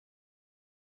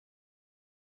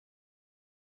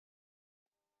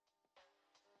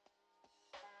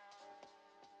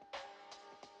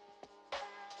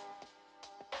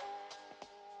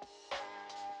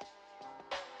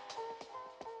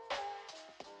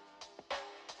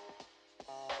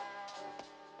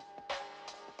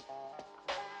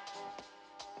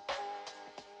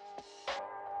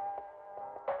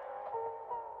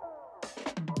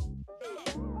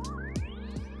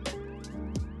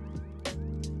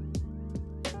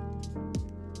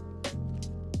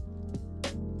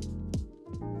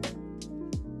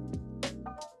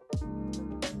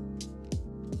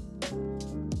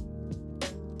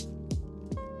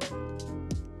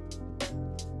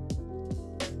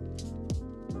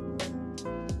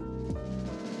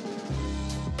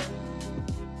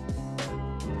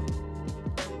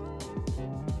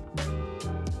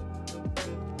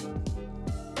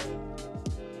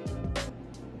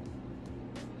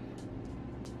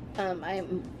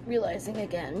I'm realizing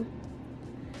again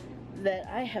that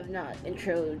I have not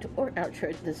introed or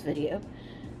outroed this video,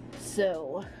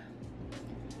 so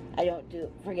I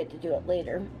don't forget to do it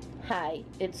later. Hi,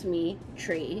 it's me,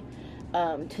 Tree.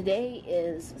 Today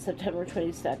is September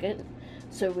 22nd,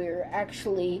 so we're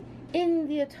actually in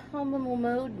the autumnal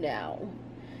mode now.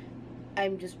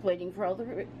 I'm just waiting for all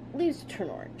the leaves to turn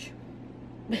orange.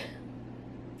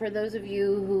 For those of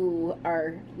you who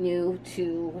are new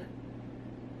to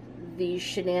these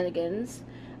shenanigans,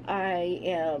 I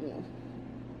am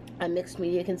a mixed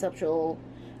media conceptual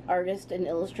artist and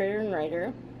illustrator and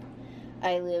writer.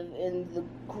 I live in the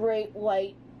great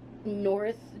white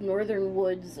northern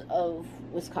woods of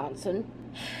Wisconsin.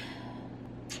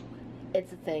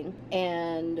 It's a thing.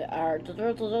 And I don't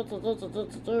know,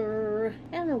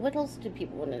 what else do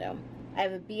people want to know? I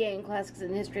have a BA in Classics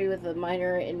and History with a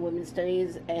minor in Women's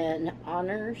Studies and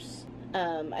honors.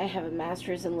 I have a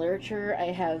master's in literature.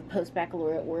 I have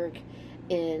post-baccalaureate work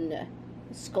in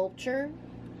sculpture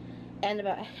and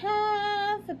about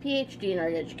half a PhD in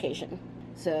art education.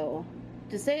 So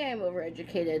to say I'm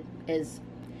overeducated is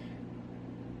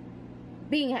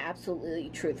being absolutely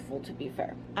truthful, to be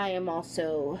fair. I am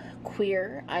also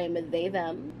queer. I am a they,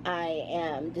 them. I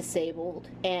am disabled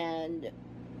and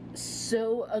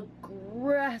so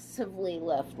aggressively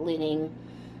left-leaning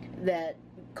that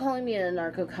calling me a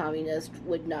anarcho-communist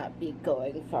would not be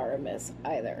going far amiss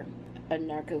either. A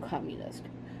narco-communist.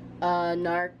 A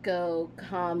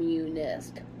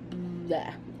narco-communist.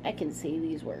 Blah. I can say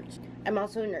these words. I'm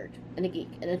also a nerd and a geek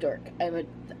and a dork. I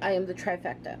am the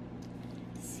trifecta.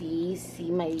 See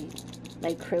my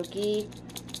croaky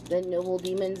that Noble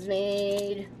Demons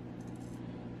made.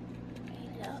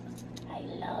 I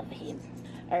love him.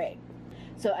 Alright,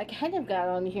 so I kind of got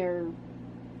on here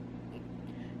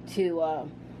to,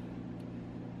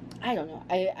 I don't know,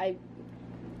 I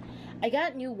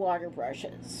got new water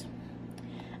brushes.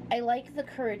 I like the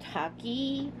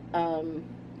Kuretake,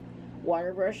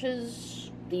 water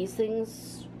brushes. These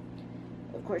things,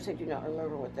 of course I do not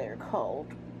remember what they are called.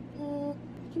 Come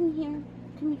here,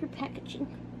 packaging.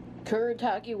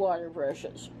 Kuretake water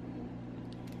brushes.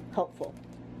 Helpful.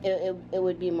 It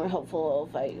would be more helpful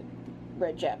if I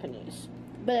read Japanese.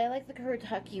 But I like the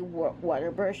Kuretake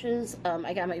water brushes.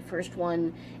 I got my first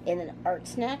one in an Art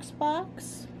Snacks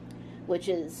box, which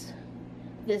is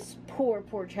this poor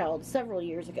child. Several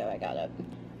years ago I got it.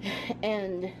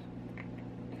 And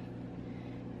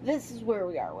this is where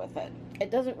we are with it.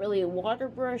 It doesn't really water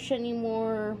brush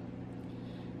anymore.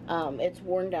 It's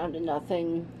worn down to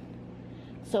nothing.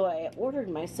 So I ordered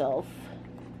myself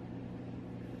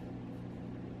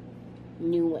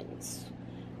new ones,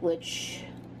 which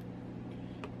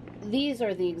these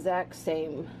are the exact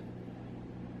same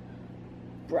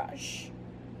brush.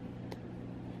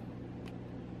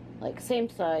 Like same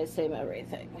size, same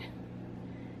everything.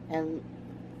 And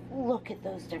look at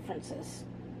those differences.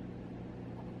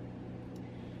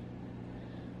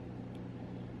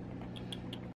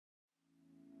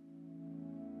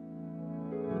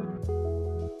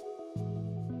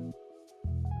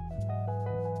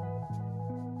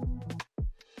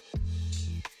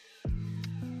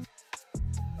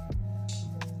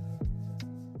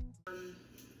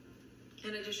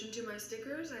 In addition to my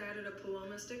stickers, I added a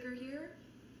Paloma sticker here.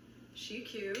 She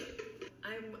cute.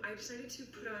 I decided to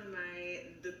put on my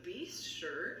The Beast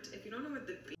shirt. If you don't know what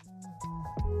The Beast...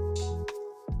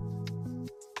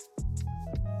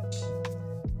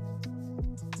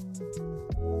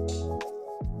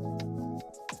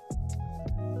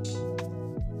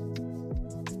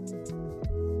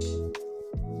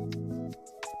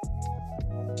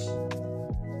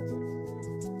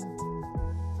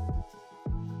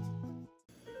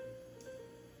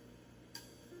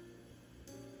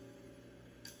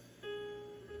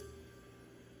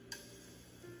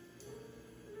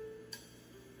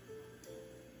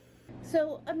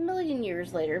 So, a million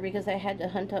years later, because I had to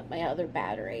hunt up my other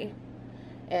battery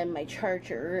and my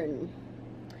charger, and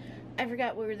I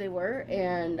forgot where they were,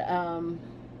 and,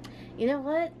 you know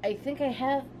what? I think I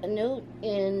have a note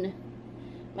in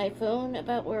my phone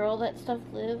about where all that stuff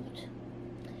lived.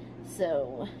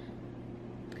 So,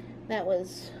 that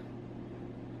was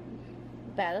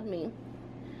bad of me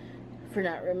for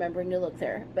not remembering to look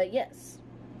there. But yes,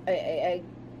 I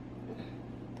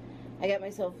got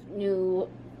myself new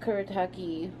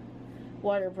Kuretake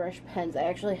water brush pens. I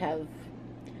actually have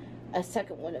a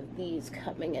second one of these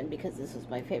coming in because this is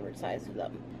my favorite size of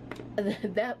them.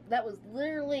 That was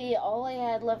literally all I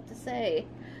had left to say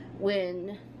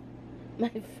when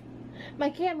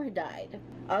my camera died.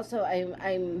 Also,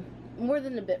 I'm more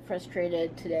than a bit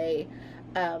frustrated today.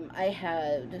 I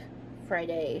had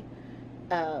Friday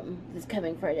this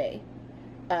coming Friday.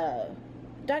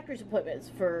 Doctor's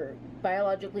appointments for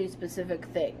biologically specific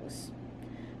things,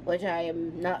 which I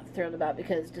am not thrilled about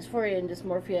because dysphoria and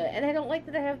dysmorphia, and I don't like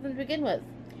that I have them to begin with.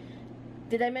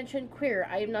 Did I mention queer?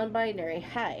 I am non-binary.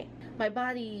 Hi. My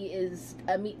body is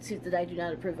a meat suit that I do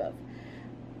not approve of.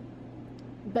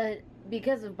 But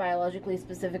because of biologically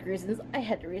specific reasons, I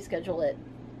had to reschedule it.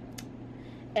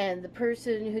 And the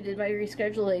person who did my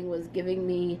rescheduling was giving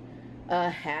me a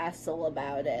hassle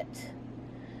about it.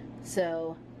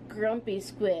 So, grumpy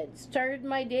squid. Started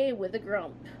my day with a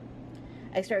grump.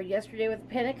 I started yesterday with a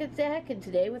panic attack and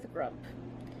today with a grump.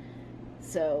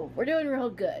 So, we're doing real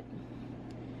good.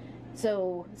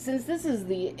 So, since this is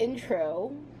the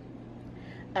intro,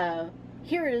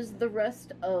 here is the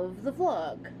rest of the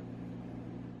vlog.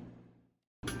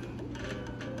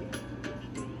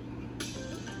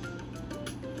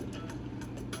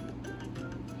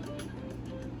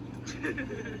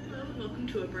 Hello, welcome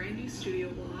to a brand new studio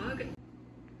vlog.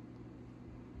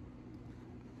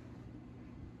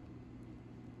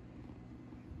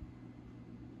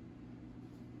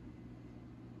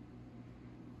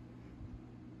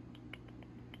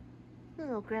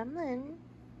 Little gremlin.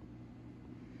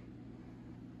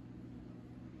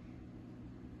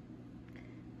 Look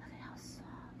at how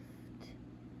soft.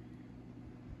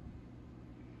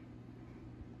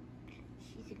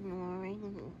 She's ignoring.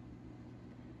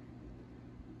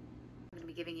 I'm going to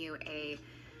be giving you a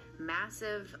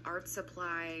massive art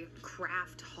supply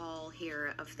craft haul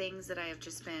here of things that I have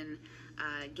just been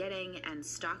getting and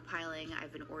stockpiling.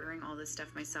 I've been ordering all this stuff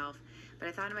myself, but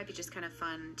I thought it might be just kind of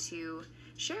fun to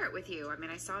share it with you. I mean,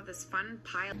 I saw this fun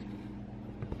pile.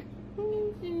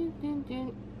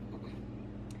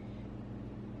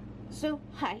 So,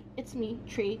 hi, it's me,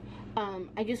 Tree.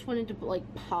 I just wanted to like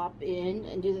pop in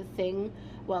and do the thing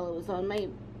while it was on my,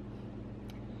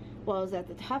 while it was at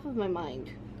the top of my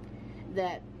mind,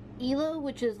 that Elo,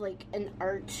 which is like an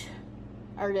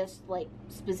artist like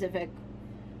specific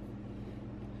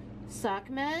sock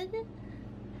med,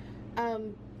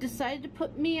 decided to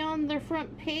put me on their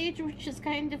front page, which is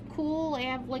kind of cool. I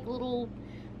have like a little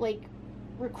like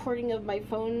recording of my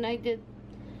phone I did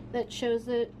that shows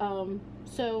it.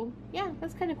 So yeah,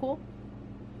 that's kind of cool.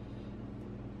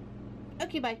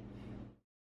 Okay, bye.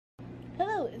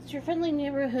 Hello, it's your friendly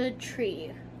neighborhood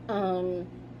Tree.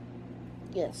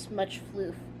 Yes, much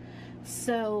floof.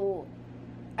 So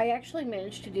I actually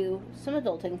managed to do some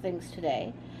adulting things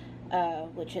today,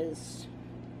 which is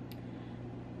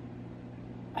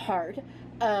hard.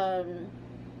 But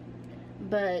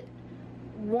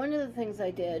one of the things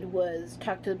I did was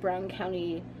talk to the Brown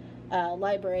County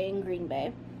Library in Green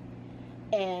Bay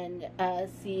and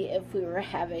see if we were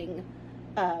having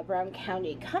Brown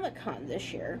County Comic-Con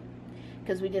this year,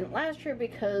 because we didn't last year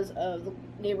because of the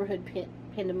neighborhood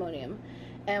pandemonium,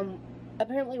 and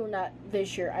apparently we're not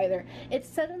this year either. It's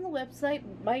said on the website.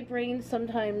 My brain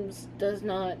sometimes does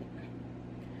not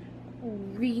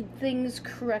read things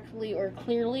correctly or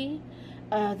clearly.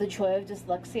 The joy of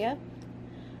dyslexia.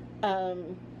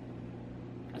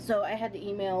 So I had to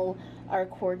email our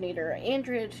coordinator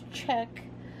Andrea to check,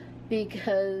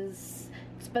 because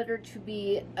it's better to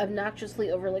be obnoxiously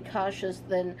overly cautious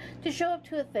than to show up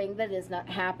to a thing that is not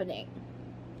happening.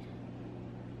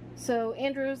 So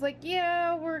Andrew was like,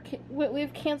 yeah,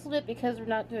 we've canceled it because we're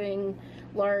not doing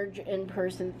large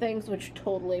in-person things, which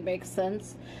totally makes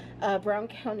sense. Brown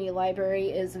County Library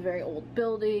is a very old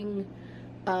building.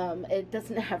 It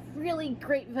doesn't have really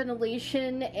great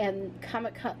ventilation, and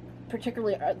Comic-Con,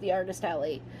 particularly the Artist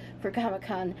Alley for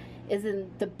Comic-Con, is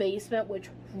in the basement, which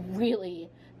really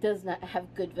does not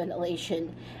have good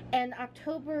ventilation. And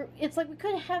October, it's like we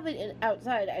could have it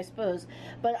outside, I suppose,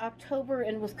 but October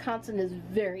in Wisconsin is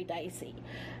very dicey,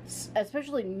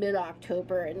 especially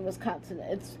mid-October in Wisconsin.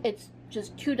 It's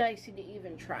just too dicey to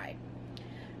even try.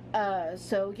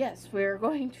 So yes, we're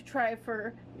going to try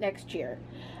for next year.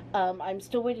 I'm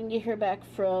still waiting to hear back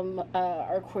from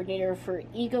our coordinator for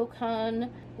EgoCon,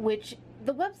 which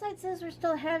the website says we're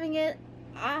still having it.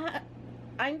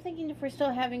 I'm thinking if we're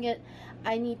still having it,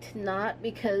 I need to not,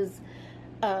 because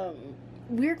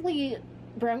weirdly,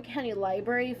 Brown County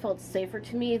Library felt safer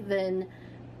to me than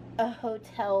a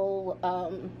hotel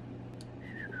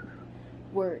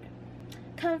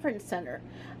conference center.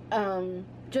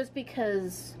 Just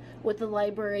because with the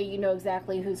library, you know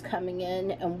exactly who's coming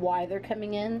in and why they're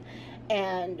coming in,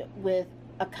 and with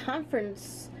a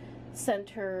conference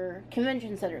center,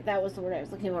 convention center, that was the word I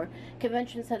was looking for,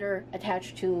 convention center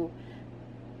attached to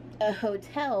a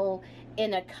hotel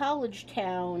in a college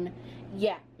town,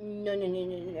 Yeah, no, no, no,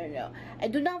 no, no, no. I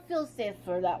do not feel safe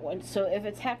for that one. So if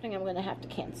it's happening, I'm going to have to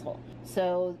cancel.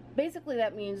 So basically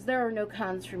that means there are no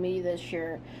cons for me this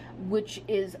year, which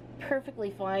is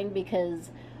perfectly fine because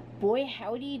boy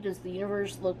howdy does the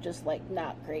universe look just like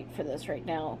not great for this right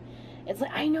now. It's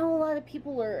like, I know a lot of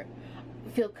people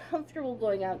feel comfortable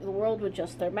going out in the world with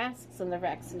just their masks and their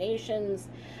vaccinations,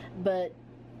 but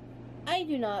I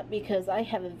do not, because I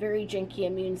have a very janky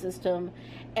immune system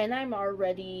and I'm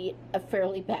already a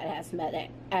fairly bad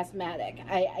asthmatic.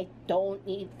 I don't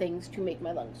need things to make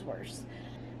my lungs worse.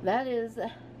 That is the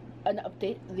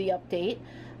update.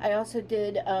 I also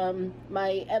did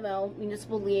my ML,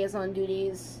 Municipal Liaison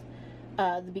duties,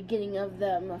 the beginning of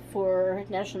them for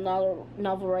National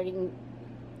Novel Writing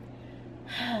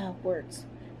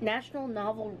National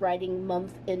Novel Writing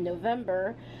Month in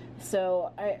November.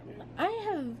 So I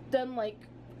have done like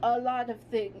a lot of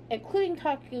things, including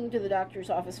talking to the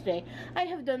doctor's office today. I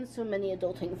have done so many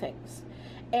adulting things,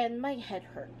 and my head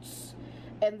hurts,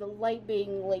 and the light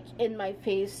being like in my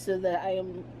face so that I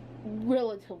am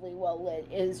relatively well lit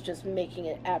is just making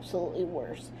it absolutely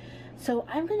worse. So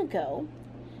I'm gonna go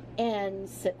and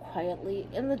sit quietly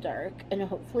in the dark, and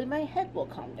hopefully my head will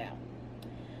calm down.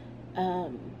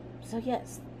 So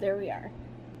yes, there we are.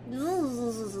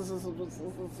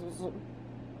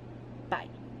 Bye.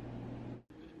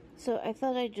 So I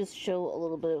thought I'd just show a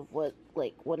little bit of what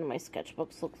like one of my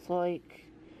sketchbooks looks like.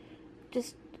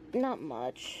 Just not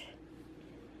much.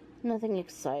 Nothing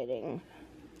exciting.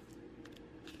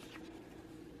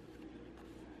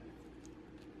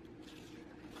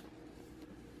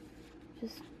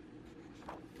 Just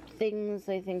things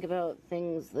I think about,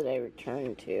 things that I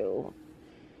return to.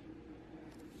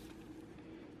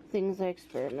 Things I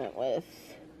experiment with.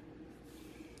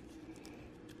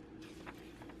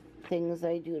 Things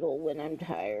I doodle when I'm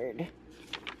tired.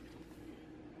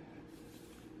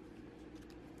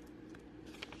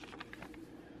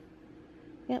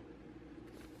 Yep.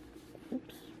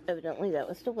 Oops. Evidently that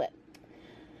was still wet.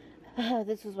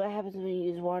 This is what happens when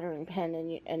you use water and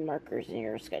pen and markers in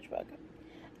your sketchbook.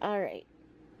 Alright.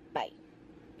 Bye.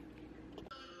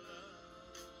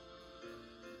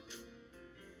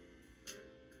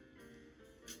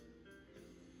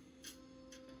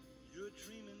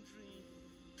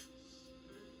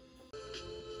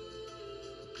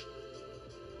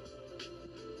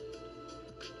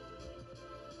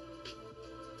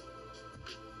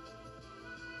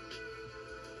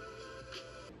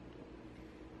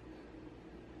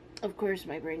 Of course,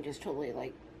 my brain just totally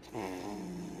like...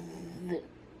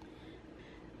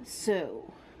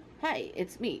 So, hi,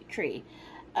 it's me, Tree.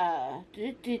 End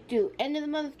of the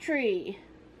month, Tree.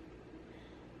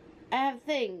 I have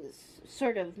things,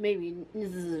 sort of, maybe.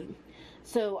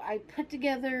 So, I put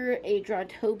together a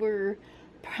drawtober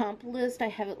prompt list. I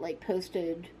have it, like,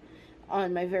 posted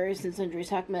on my various and sundry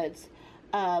sock meds.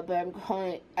 But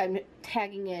I'm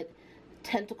tagging it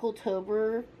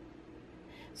Tentacletober,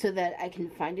 so that I can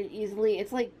find it easily.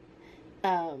 It's like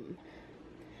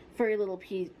Furry Little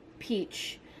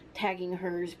Peach tagging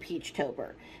hers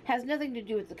Peachtober. Has nothing to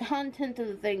do with the content of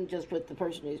the thing, just with the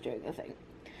person who's doing the thing.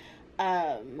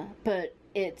 But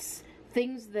it's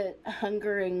things that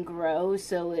hunger and grow,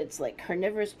 so it's like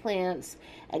carnivorous plants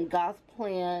and goth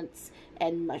plants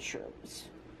and mushrooms.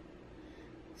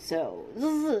 So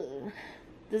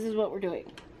this is what we're doing.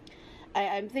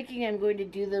 I'm thinking I'm going to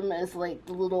do them as like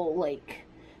the little like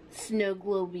snow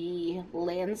globy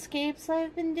landscapes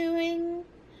I've been doing.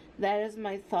 That is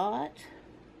my thought.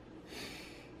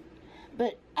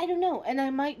 But I don't know, and I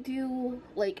might do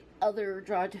like other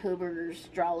drawtobers,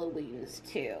 drawlloweens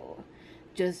too.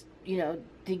 Just, you know,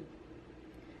 to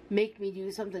make me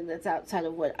do something that's outside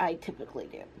of what I typically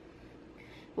do.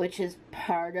 Which is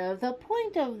part of the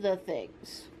point of the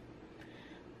things.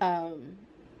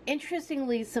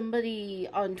 Interestingly, somebody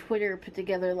on Twitter put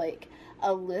together like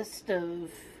a list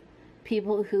of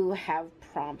people who have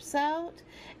prompts out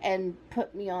and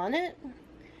put me on it,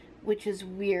 which is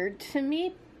weird to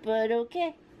me, but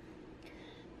okay.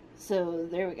 So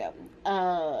there we go.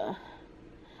 I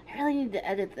really need to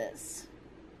edit this,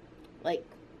 like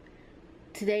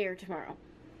today or tomorrow,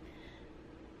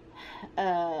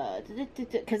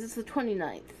 because it's the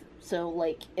 29th. So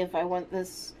like if I want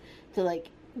this to like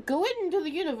go into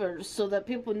the universe so that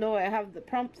people know I have the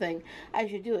prompt thing, I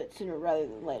should do it sooner rather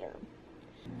than later.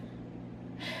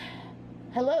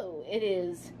 Hello, it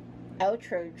is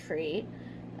Outro Tree.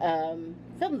 Filmed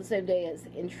the same day as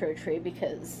Intro Tree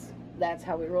because that's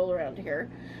how we roll around here.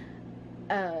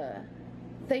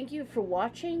 Thank you for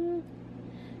watching,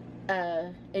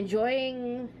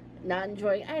 enjoying, not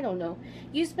enjoying, I don't know.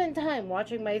 You spent time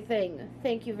watching my thing.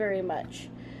 Thank you very much.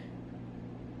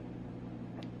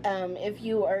 If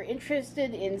you are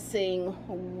interested in seeing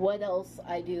what else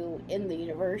I do in the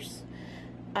universe,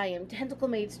 I am Tentacle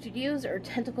Made Studios, or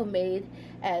Tentacle Made,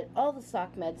 at all the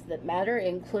sock meds that matter,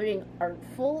 including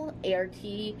Artful,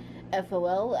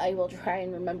 ARTFOL. I will try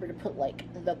and remember to put, like,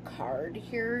 the card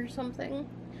here or something.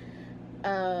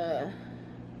 And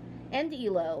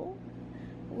ELO,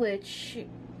 which,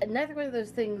 another one of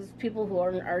those things people who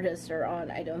aren't artists are on,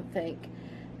 I don't think.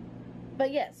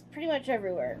 But yes, pretty much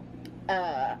everywhere.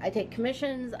 I take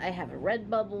commissions. I have a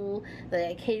Redbubble that I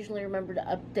occasionally remember to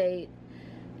update.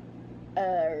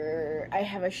 I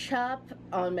have a shop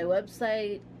on my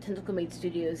website,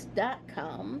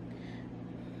 tentaclemadestudios.com.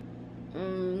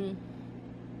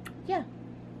 Yeah.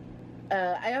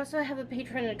 I also have a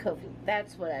Patreon and a Ko-fi.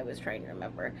 That's what I was trying to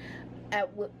remember. I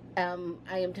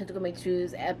am Tentacle Made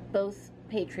Studios at both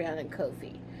Patreon and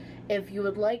Ko-fi. If you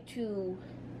would like to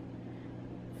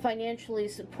financially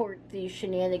support these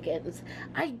shenanigans,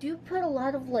 I do put a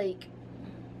lot of, like,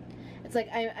 it's like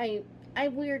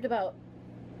I'm weird about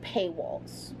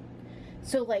paywalls.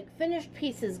 So, like, finished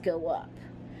pieces go up,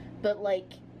 but,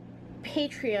 like,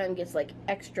 Patreon gets, like,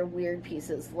 extra weird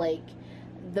pieces, like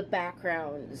the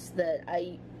backgrounds that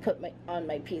I put on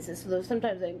my pieces. So those,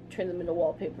 sometimes I turn them into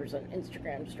wallpapers on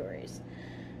Instagram stories.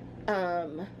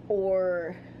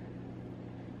 Or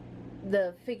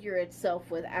the figure itself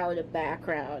without a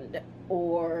background,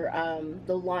 or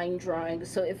the line drawing.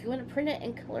 So if you want to print it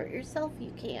and color it yourself,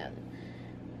 you can.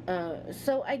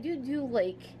 So I do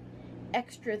like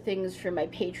extra things for my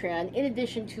Patreon. In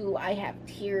addition to, I have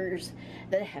tiers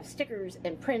that have stickers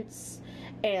and prints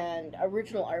and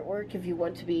original artwork if you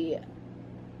want to be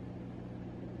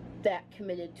that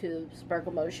committed to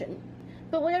Sparkle Motion.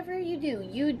 But whatever you do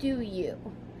you.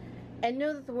 And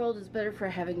know that the world is better for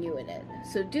having you in it.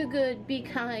 So do good, be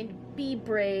kind, be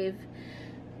brave,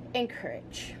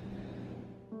 encourage.